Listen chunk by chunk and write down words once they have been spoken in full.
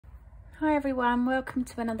Hi everyone, welcome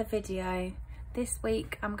to another video. This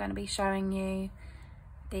week I'm going to be showing you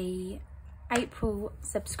the April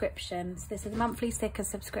subscriptions. This is a monthly sticker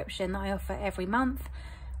subscription that I offer every month,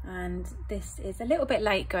 and this is a little bit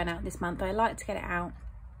late going out this month. I like to get it out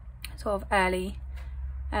sort of early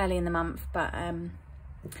in the month, but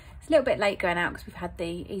it's a little bit late going out because we've had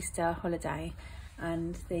the Easter holiday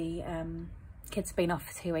and the kids have been off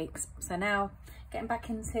for 2 weeks. So now getting back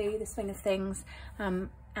into the swing of things,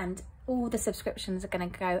 and all the subscriptions are going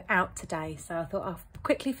to go out today, so I thought I'll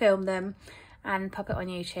quickly film them and pop it on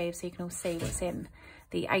YouTube so you can all see what's in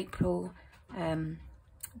the April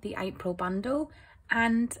bundle.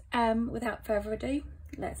 And without further ado,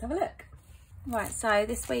 let's have a look. Right, so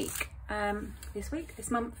this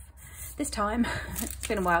time it's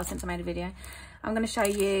been a while since I made a video. I'm going to show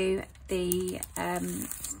you the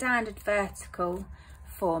standard vertical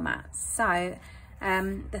formats. So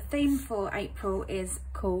the theme for April is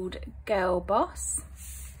called Girl Boss,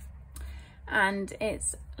 and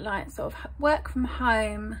it's like sort of work from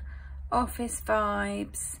home, office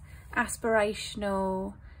vibes,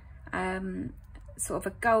 aspirational, sort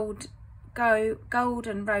of a gold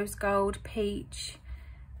and rose gold, peach,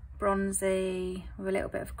 bronzy with a little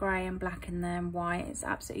bit of grey and black in there and white. It's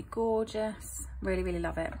absolutely gorgeous. Really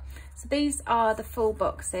love it. So these are the full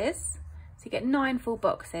boxes. So you get 9 full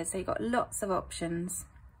boxes, so you've got lots of options,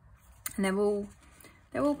 and they're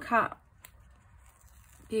all cut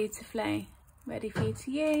beautifully, ready for you to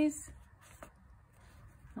use,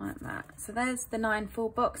 like that. So there's the 9 full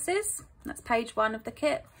boxes. That's page 1 of the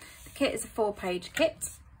kit. The kit is a 4-page kit.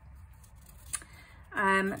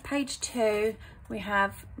 Page 2, we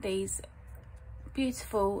have these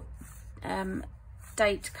beautiful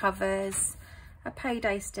date covers, a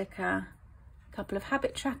payday sticker, a couple of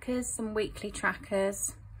habit trackers, some weekly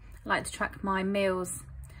trackers. I like to track my meals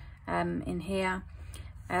in here,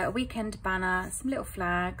 a weekend banner, some little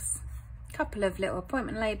flags, a couple of little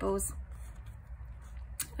appointment labels,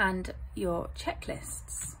 and your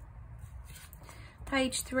checklists.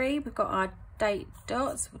 Page 3, we've got our date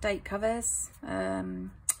dots, or date covers. No,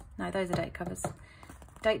 those are date covers.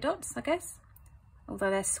 Date dots, I guess,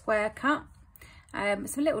 although they're square cut.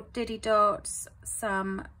 Some little diddy dots,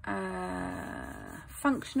 some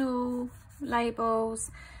functional labels,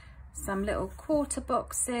 some little quarter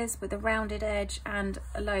boxes with a rounded edge, and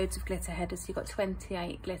loads of glitter headers. You've got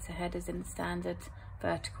 28 glitter headers in the standard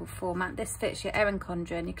vertical format. This fits your Erin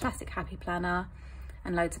Condren, your classic happy planner,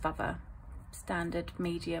 and loads of other standard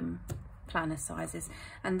medium planner sizes.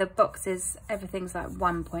 And the boxes, everything's like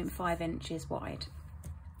 1.5 inches wide.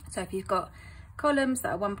 So if you've got columns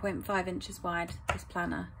that are 1.5 inches wide, this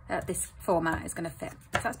planner, this format is going to fit.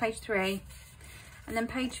 So that's page 3. And then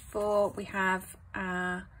page 4, we have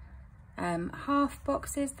our half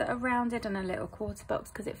boxes that are rounded and a little quarter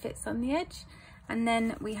box because it fits on the edge. And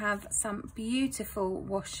then we have some beautiful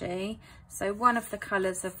washi. So one of the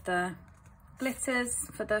colours of the glitters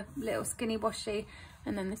for the little skinny washi,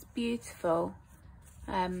 and then this beautiful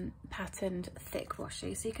patterned thick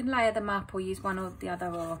washi. So you can layer them up or use one or the other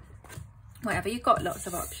or whatever. You've got lots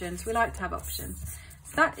of options. We like to have options.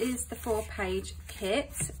 So that is the 4-page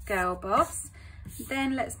kit, Girl Boss.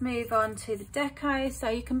 Then let's move on to the deco. So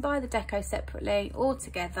you can buy the deco separately or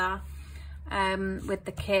together with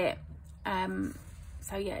the kit.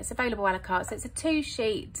 So yeah, it's available a la carte. So it's a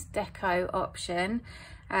 2-sheet deco option.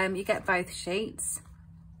 You get both sheets.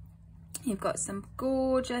 You've got some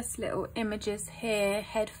gorgeous little images here,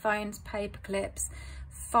 headphones, paper clips,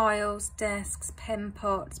 files, desks, pen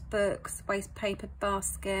pots, books, waste paper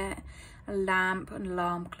basket, a lamp, an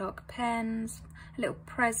alarm clock, pens, a little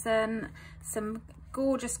present, some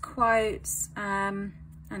gorgeous quotes, and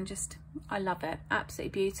just, I love it.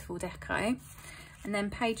 Absolutely beautiful deco. And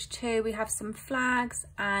then page 2, we have some flags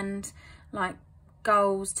and like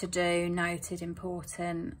goals to do, noted,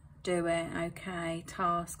 important, do it, okay,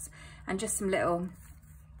 tasks, and just some little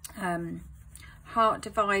heart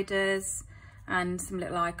dividers and some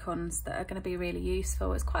little icons that are going to be really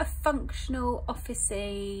useful. It's quite a functional,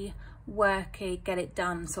 officey, worky, get it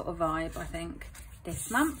done sort of vibe, I think, this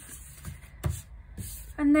month.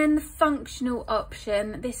 And then the functional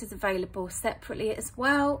option, this is available separately as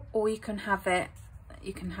well, or you can have it,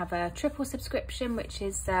 you can have a triple subscription, which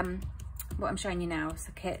is what I'm showing you now. It's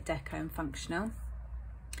a kit, deco and functional.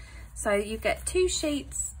 So you get 2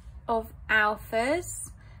 sheets of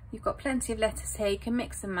alphas. You've got plenty of letters here. You can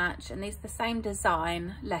mix and match, and these are the same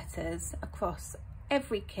design letters across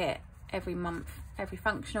every kit, every month, every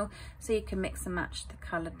functional, so you can mix and match the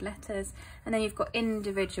coloured letters. And then you've got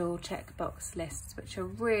individual checkbox lists, which are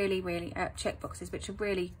really checkboxes, which are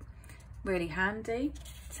really handy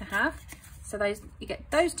to have. So those, you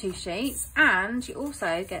get those 2 sheets, and you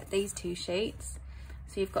also get these 2 sheets.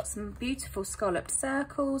 So you've got some beautiful scalloped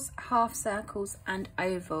circles, half circles and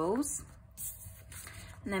ovals.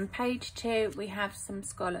 And then page 2, we have some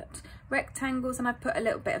scalloped rectangles, and I've put a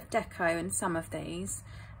little bit of deco in some of these.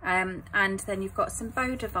 And then you've got some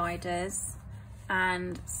bow dividers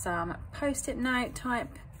and some post-it note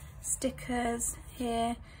type stickers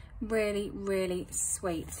here. Really, really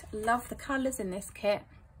sweet. Love the colours in this kit.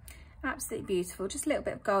 Absolutely beautiful. Just a little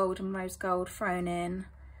bit of gold and rose gold thrown in.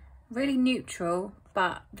 Really neutral,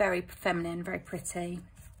 but very feminine, very pretty.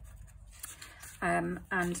 And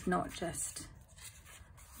not just,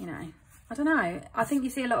 you know, I don't know. I think you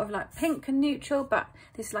see a lot of like pink and neutral, but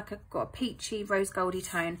this is like got a peachy rose goldy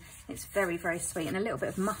tone. It's very, very sweet, and a little bit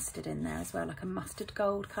of mustard in there as well, like a mustard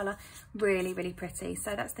gold colour. Really, really pretty.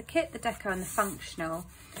 So that's the kit, the deco and the functional.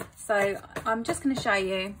 So I'm just going to show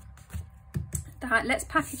you that. Let's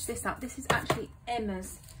package this up. This is actually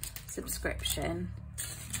Emma's subscription.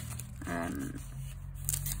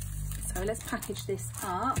 So let's package this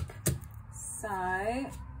up. So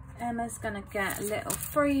Emma's gonna get a little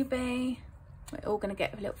freebie. We're all gonna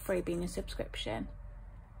get a little freebie in your subscription.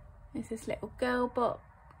 It's this little Girl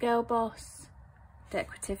Boss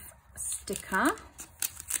decorative sticker.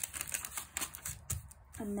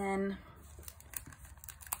 And then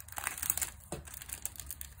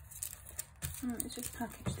let's just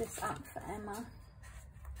package this up for Emma.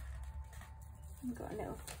 We've got a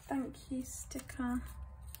little thank you sticker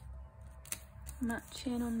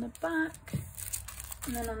matching on the back,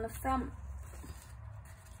 and then on the front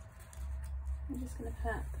I'm just going to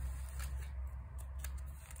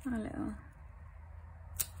put a little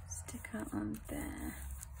sticker on there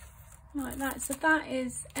like that. So that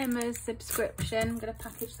is Emma's subscription. I'm going to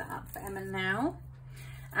package that up for Emma now,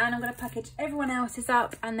 and I'm going to package everyone else's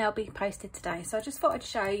up, and they'll be posted today. So I just thought I'd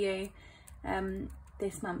show you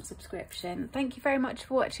this month's subscription. Thank you very much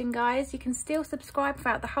for watching, guys. You can still subscribe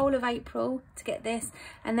throughout the whole of April to get this,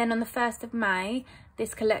 and then on the 1st of May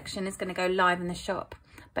this collection is going to go live in the shop,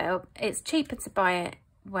 but it's cheaper to buy it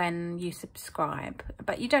when you subscribe.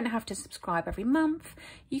 But you don't have to subscribe every month.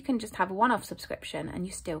 You can just have a one-off subscription and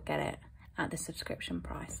you still get it at the subscription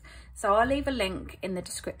price. So I'll leave a link in the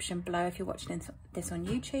description below if you're watching this on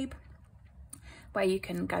YouTube, where you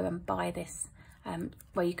can go and buy this,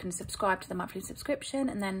 where you can subscribe to the monthly subscription,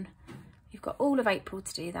 and then you've got all of April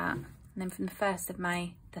to do that. And then from the 1st of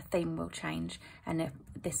May, the theme will change and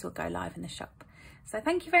this will go live in the shop. So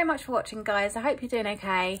thank you very much for watching, guys. I hope you're doing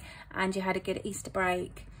okay and you had a good Easter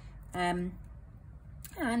break. And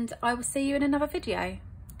I will see you in another video.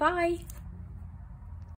 Bye.